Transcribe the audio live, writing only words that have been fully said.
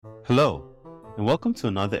Hello, and welcome to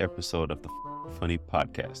another episode of the Funny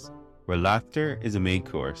Podcast, where laughter is a main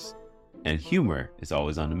course and humor is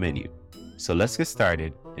always on the menu. So let's get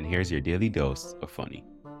started, and here's your daily dose of funny.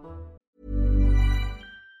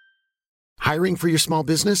 Hiring for your small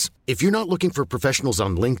business? If you're not looking for professionals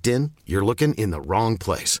on LinkedIn, you're looking in the wrong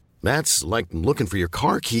place. That's like looking for your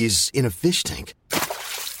car keys in a fish tank.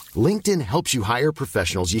 LinkedIn helps you hire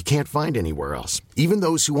professionals you can't find anywhere else, even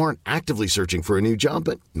those who aren't actively searching for a new job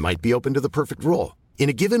but might be open to the perfect role. In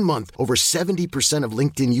a given month, over 70% of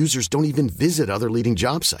LinkedIn users don't even visit other leading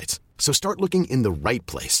job sites. So start looking in the right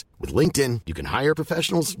place. With LinkedIn, you can hire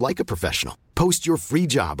professionals like a professional. Post your free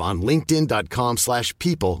job on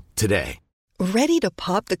linkedin.com/people today. Ready to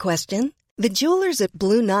pop the question? The jewelers at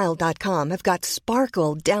BlueNile.com have got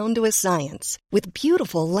sparkle down to a science with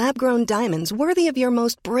beautiful lab-grown diamonds worthy of your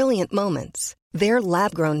most brilliant moments. Their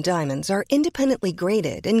lab-grown diamonds are independently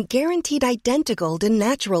graded and guaranteed identical to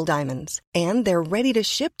natural diamonds, and they're ready to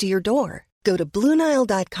ship to your door. Go to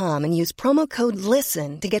BlueNile.com and use promo code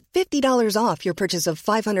LISTEN to get $50 off your purchase of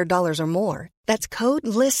 $500 or more. That's code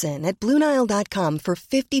LISTEN at BlueNile.com for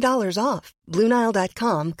 $50 off.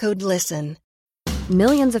 BlueNile.com, code LISTEN.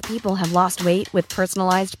 Millions of people have lost weight with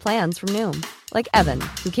personalized plans from Noom. Like Evan,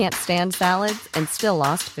 who can't stand salads and still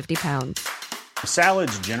lost 50 pounds.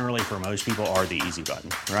 Salads generally for most people are the easy button,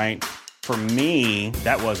 right? For me,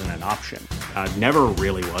 that wasn't an option. I never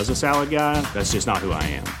really was a salad guy. That's just not who I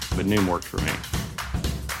am. But Noom worked for me.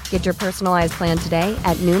 Get your personalized plan today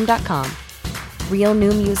at Noom.com. Real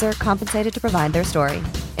Noom user compensated to provide their story.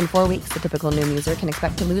 In 4 weeks, the typical Noom user can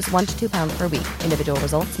expect to lose 1 to 2 pounds per week. Individual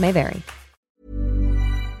results may vary.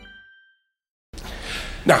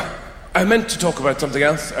 Now, I meant to talk about something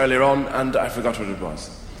else earlier on, and I forgot what it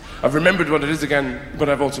was. I've remembered what it is again, but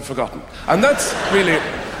I've also forgotten. And that's really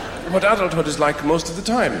what adulthood is like most of the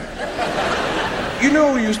time. You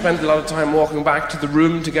know, you spend a lot of time walking back to the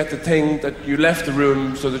room to get the thing that you left the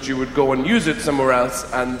room so that you would go and use it somewhere else,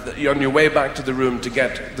 and on your way back to the room to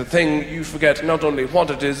get the thing, you forget not only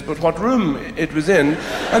what it is, but what room it was in.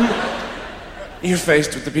 And you're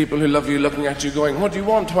faced with the people who love you looking at you going, "What do you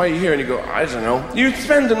want? Why are you here?" And you go, "I don't know." You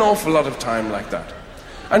spend an awful lot of time like that.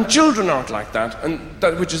 And children aren't like that,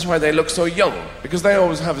 which is why they look so young, because they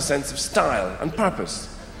always have a sense of style and purpose.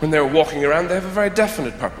 When they're walking around, they have a very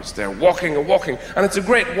definite purpose. They're walking and walking, and it's a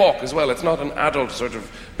great walk as well. It's not an adult sort of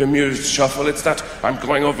bemused shuffle. It's that, "I'm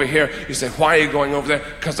going over here." You say, "Why are you going over there?"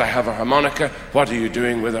 "Because I have a harmonica." "What are you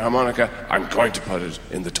doing with a harmonica?" "I'm going to put it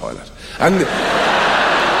in the toilet." And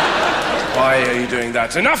why are you doing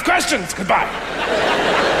that? Enough questions! Goodbye!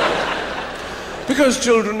 Because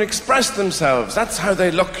children express themselves. That's how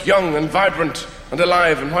they look young and vibrant and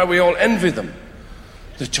alive, and why we all envy them.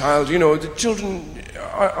 The child, the children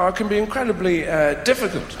can be incredibly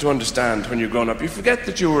difficult to understand when you're grown up. You forget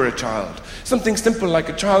that you were a child. Something simple like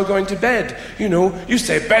a child going to bed. You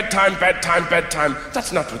say bedtime, bedtime, bedtime.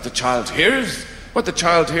 That's not what the child hears. What the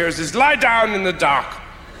child hears is lie down in the dark.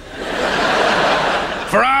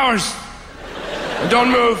 For hours. And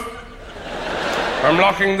don't move. I'm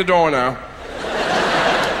locking the door now.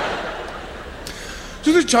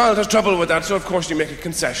 So the child has trouble with that, so of course you make a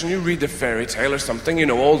concession. You read a fairy tale or something,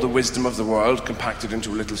 all the wisdom of the world compacted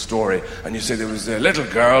into a little story. And you say there was a little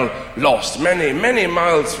girl lost many, many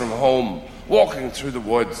miles from home, walking through the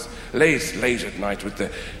woods, late at night with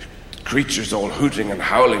the creatures all hooting and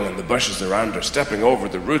howling in the bushes around her, stepping over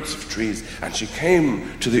the roots of trees. And she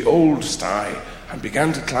came to the old sty and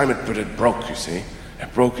began to climb it, but it broke, you see.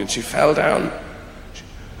 It broke and she fell down.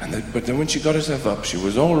 But then when she got herself up, she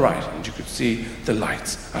was all right, and you could see the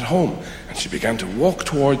lights at home. And she began to walk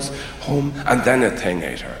towards home, and then a thing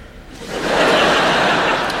ate her.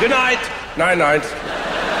 Good night. Night-night.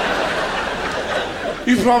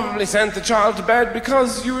 You probably sent the child to bed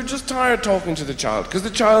because you were just tired talking to the child, because the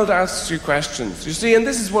child asks you questions. You see, and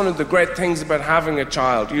this is one of the great things about having a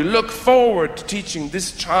child. You look forward to teaching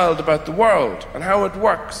this child about the world and how it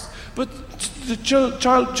works. But the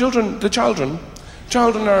children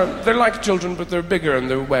they're like children, but they're bigger and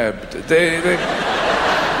they're webbed. They're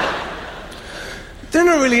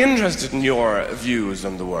not really interested in your views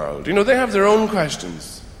on the world. They have their own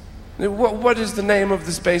questions. What is the name of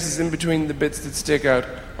the spaces in between the bits that stick out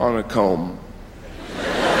on a comb?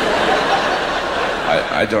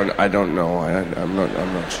 I don't know. I'm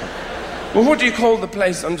not sure. Well, what do you call the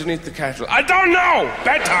place underneath the kettle? I don't know!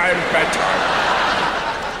 Bedtime.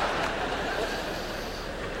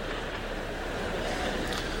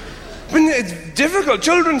 I mean, it's difficult.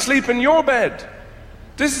 Children sleep in your bed.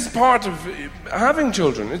 This is part of having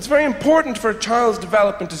children. It's very important for a child's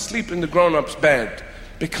development to sleep in the grown-up's bed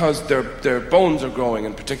because their bones are growing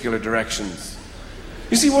in particular directions.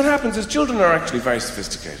 You see, what happens is children are actually very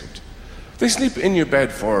sophisticated. They sleep in your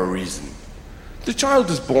bed for a reason. The child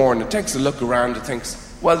is born, it takes a look around, it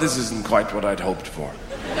thinks, well, this isn't quite what I'd hoped for.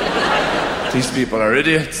 These people are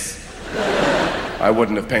idiots. I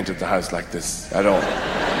wouldn't have painted the house like this at all.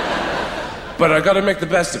 But I've got to make the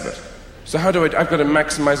best of it. So how do I've got to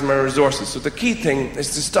maximize my resources. So the key thing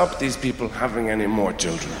is to stop these people having any more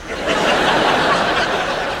children.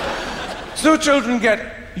 So children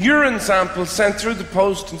get urine samples sent through the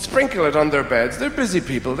post and sprinkle it on their beds. They're busy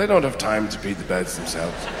people, they don't have time to pee the beds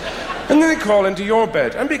themselves. And then they crawl into your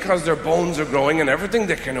bed, and because their bones are growing and everything,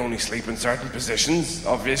 they can only sleep in certain positions,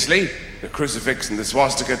 obviously. The crucifix and the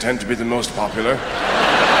swastika tend to be the most popular.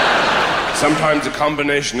 Sometimes a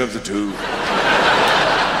combination of the two.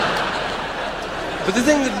 But the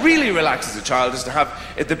thing that really relaxes a child is to have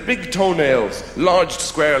the big toenails lodged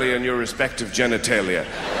squarely in your respective genitalia.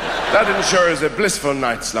 That ensures a blissful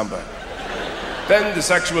night's slumber. Then the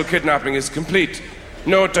sexual kidnapping is complete.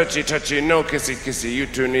 No touchy-touchy, no kissy-kissy. You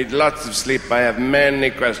two need lots of sleep. I have many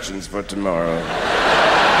questions for tomorrow.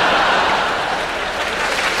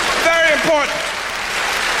 Very important.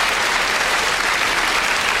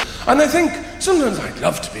 And I think sometimes I'd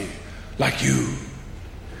love to be like you.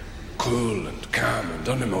 Cool and calm and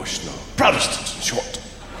unemotional. Protestant, in short.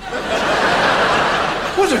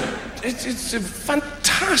 It's a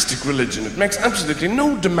fantastic religion. It makes absolutely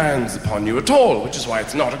no demands upon you at all, which is why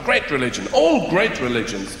it's not a great religion. All great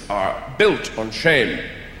religions are built on shame.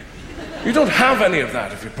 You don't have any of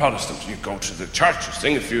that if you're Protestant. You go to the church, you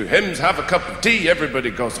sing a few hymns, have a cup of tea, everybody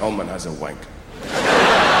goes home and has a wank.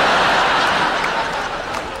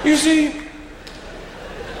 You see,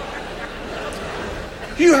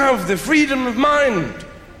 you have the freedom of mind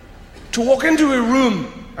to walk into a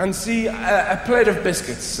room and see a plate of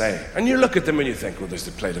biscuits, say. And you look at them and you think, well, there's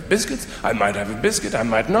a plate of biscuits. I might have a biscuit, I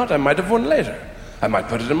might not, I might have one later. I might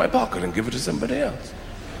put it in my pocket and give it to somebody else.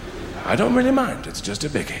 I don't really mind, it's just a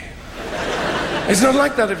biggie. It's not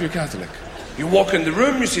like that if you're Catholic. You walk in the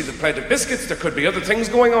room, you see the plate of biscuits, there could be other things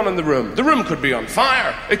going on in the room. The room could be on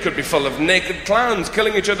fire. It could be full of naked clowns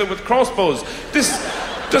killing each other with crossbows. This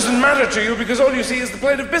doesn't matter to you because all you see is the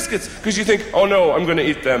plate of biscuits. Because you think, oh no, I'm going to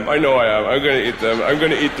eat them. I know I am. I'm going to eat them. I'm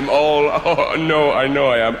going to eat them all. Oh no, I know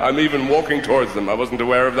I am. I'm even walking towards them. I wasn't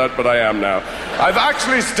aware of that, but I am now. I've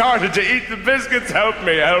actually started to eat the biscuits. Help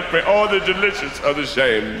me, help me. Oh, they're delicious. Oh, the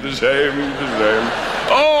shame, the shame, the shame.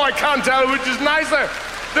 Oh, I can't tell which is nicer.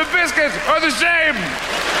 The biscuits or the shame.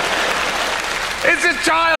 It's a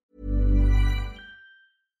child.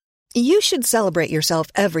 You should celebrate yourself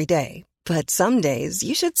every day. But some days,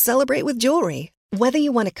 you should celebrate with jewelry. Whether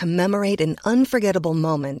you want to commemorate an unforgettable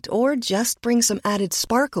moment or just bring some added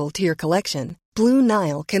sparkle to your collection, Blue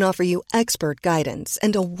Nile can offer you expert guidance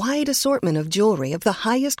and a wide assortment of jewelry of the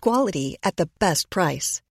highest quality at the best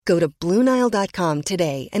price. Go to BlueNile.com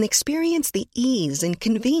today and experience the ease and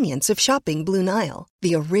convenience of shopping Blue Nile,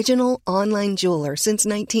 the original online jeweler since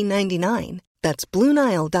 1999. That's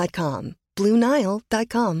BlueNile.com.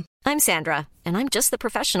 BlueNile.com. I'm Sandra, and I'm just the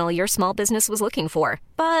professional your small business was looking for.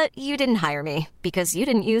 But you didn't hire me because you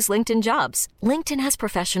didn't use LinkedIn Jobs. LinkedIn has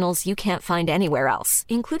professionals you can't find anywhere else,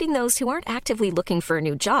 including those who aren't actively looking for a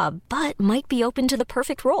new job, but might be open to the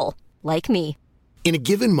perfect role, like me. In a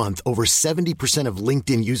given month, over 70% of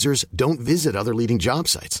LinkedIn users don't visit other leading job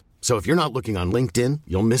sites. So if you're not looking on LinkedIn,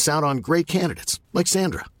 you'll miss out on great candidates like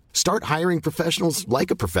Sandra. Start hiring professionals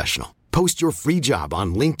like a professional. Post your free job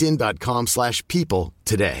on linkedin.com/people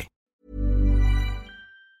today.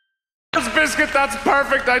 This biscuit, that's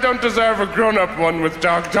perfect. I don't deserve a grown-up one with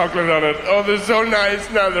dark chocolate on it. Oh, they're so nice.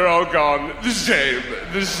 Now they're all gone. The shame,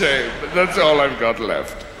 the shame. That's all I've got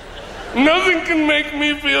left. Nothing can make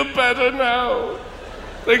me feel better now,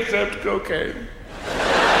 except cocaine.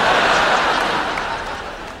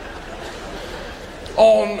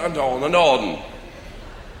 On and on and on.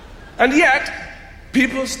 And yet,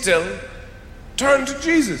 people still turn to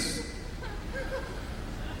Jesus.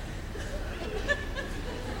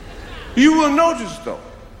 You will notice, though,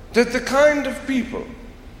 that the kind of people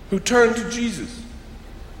who turn to Jesus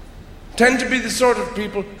tend to be the sort of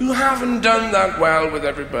people who haven't done that well with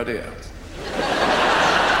everybody else.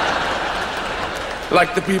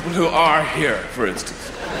 Like the people who are here, for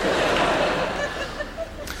instance.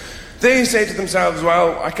 They say to themselves,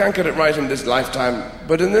 well, I can't get it right in this lifetime,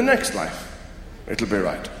 but in the next life, it'll be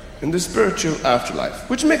right. In the spiritual afterlife,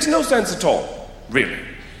 which makes no sense at all, really.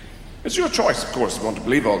 It's your choice, of course, if you want to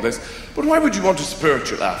believe all this, but why would you want a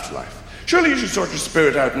spiritual afterlife? Surely you should sort your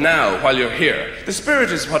spirit out now while you're here. The spirit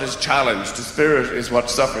is what is challenged. The spirit is what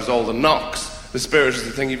suffers all the knocks. The spirit is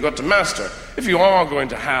the thing you've got to master. If you are going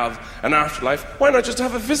to have an afterlife, why not just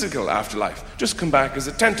have a physical afterlife? Just come back as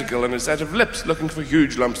a tentacle and a set of lips looking for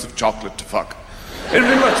huge lumps of chocolate to fuck. It'd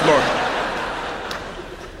be much more,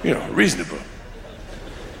 reasonable.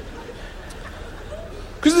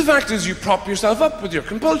 Because the fact is, you prop yourself up with your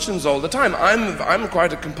compulsions all the time. I'm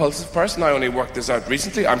quite a compulsive person. I only worked this out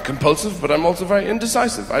recently. I'm compulsive, but I'm also very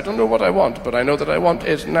indecisive. I don't know what I want, but I know that I want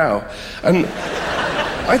it now. And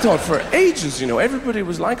I thought for ages, everybody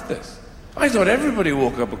was like this. I thought everybody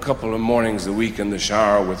woke up a couple of mornings a week in the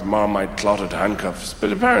shower with Marmite clotted handcuffs,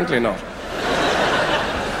 but apparently not.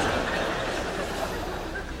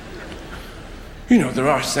 There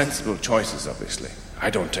are sensible choices, obviously. I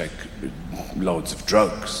don't take loads of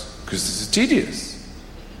drugs because this is tedious.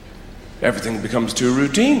 Everything becomes too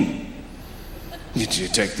routine. You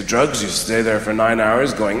take the drugs, you stay there for 9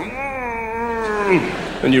 hours going,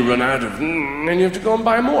 and you run out of, and you have to go and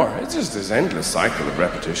buy more. It's just this endless cycle of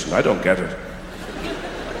repetition. I don't get it.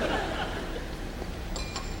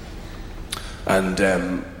 And,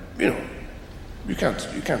 you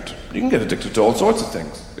can get addicted to all sorts of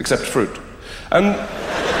things, except fruit.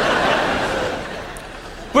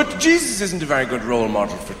 But Jesus isn't a very good role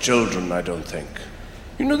model for children, I don't think.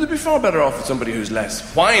 They'd be far better off with somebody who's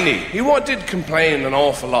less whiny. He did complain an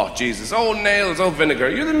awful lot, Jesus. Oh, nails, oh, vinegar.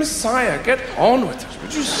 You're the Messiah. Get on with it.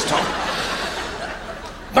 Would you stop?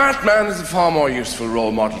 Batman is a far more useful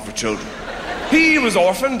role model for children. He was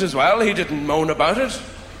orphaned as well. He didn't moan about it.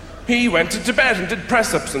 He went to Tibet and did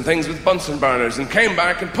press-ups and things with Bunsen burners and came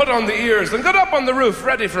back and put on the ears and got up on the roof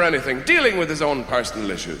ready for anything, dealing with his own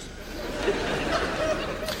personal issues.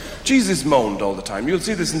 Jesus moaned all the time. You'll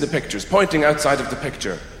see this in the pictures, pointing outside of the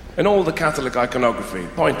picture. In all the Catholic iconography,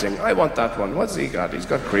 pointing, I want that one. What's he got? He's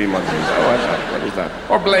got cream on his. I want that. What is that?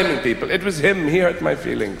 Or blaming people. It was him. He hurt my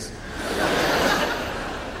feelings.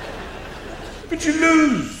 But you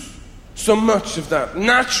lose so much of that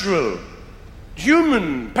natural,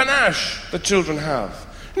 human panache that children have.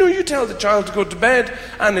 You tell the child to go to bed,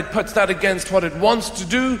 and it puts that against what it wants to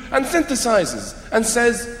do, and synthesizes, and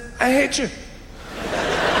says, I hate you.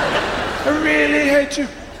 I really hate you.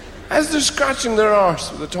 As they're scratching their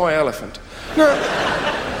arse with a toy elephant. Now,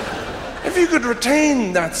 if you could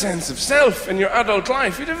retain that sense of self in your adult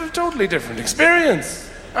life, you'd have a totally different experience.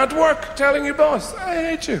 At work, telling your boss, I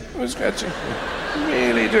hate you. I scratch you. I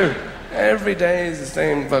really do. Every day is the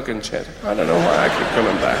same fucking shit. I don't know why I keep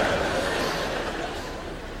coming back.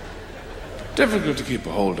 Difficult to keep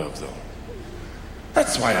a hold of, though.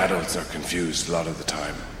 That's why adults are confused a lot of the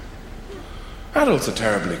time. Adults are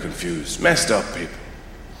terribly confused, messed up people.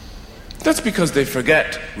 That's because they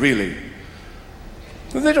forget, really.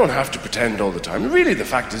 They don't have to pretend all the time. Really, the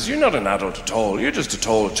fact is, you're not an adult at all. You're just a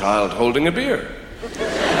tall child holding a beer.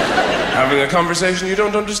 Having a conversation you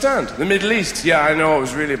don't understand. The Middle East, yeah, I know, it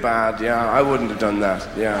was really bad. Yeah, I wouldn't have done that.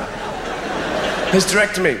 Yeah.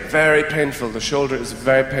 Hysterectomy, very painful. The shoulder is a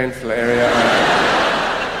very painful area.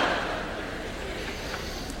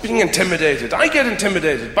 Being intimidated. I get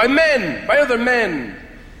intimidated by men, by other men.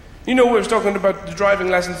 We were talking about the driving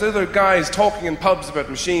lessons. The other guys talking in pubs about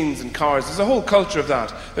machines and cars. There's a whole culture of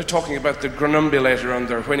that. They're talking about the granumbulator on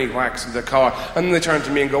their whinny whacks of the car. And then they turn to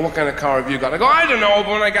me and go, what kind of car have you got? I go, I don't know,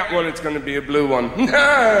 but when I get one, it's going to be a blue one.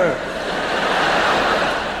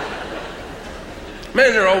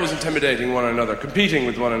 Men are always intimidating one another, competing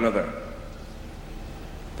with one another.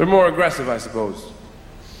 They're more aggressive, I suppose.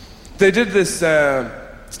 They did this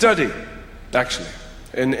study, actually,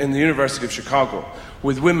 in the University of Chicago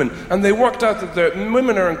with women, and they worked out that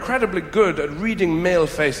women are incredibly good at reading male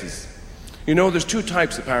faces. There's two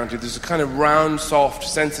types, apparently. There's a kind of round, soft,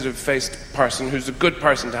 sensitive-faced person who's a good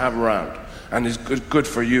person to have around and is good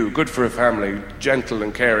for you, good for a family, gentle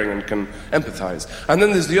and caring and can empathize. And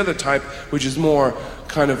then there's the other type, which is more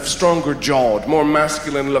kind of stronger jawed, more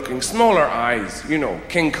masculine looking, smaller eyes.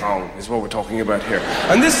 King Kong is what we're talking about here.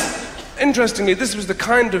 And this, interestingly, this was the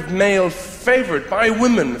kind of male favored by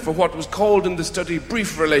women for what was called in the study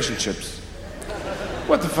brief relationships.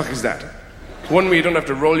 What the fuck is that? One where you don't have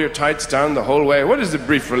to roll your tights down the whole way? What is a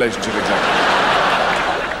brief relationship exactly?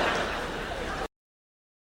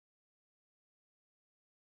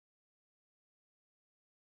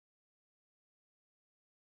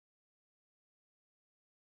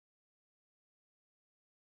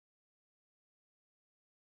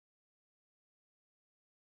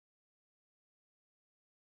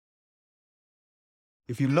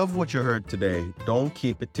 If you love what you heard today, don't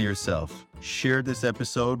keep it to yourself. Share this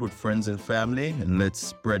episode with friends and family, and let's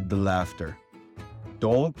spread the laughter.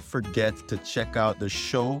 Don't forget to check out the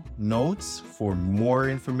show notes for more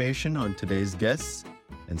information on today's guests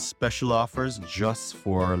and special offers just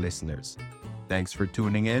for our listeners. Thanks for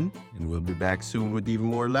tuning in, and we'll be back soon with even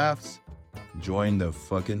more laughs. Join the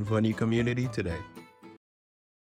fucking funny community today.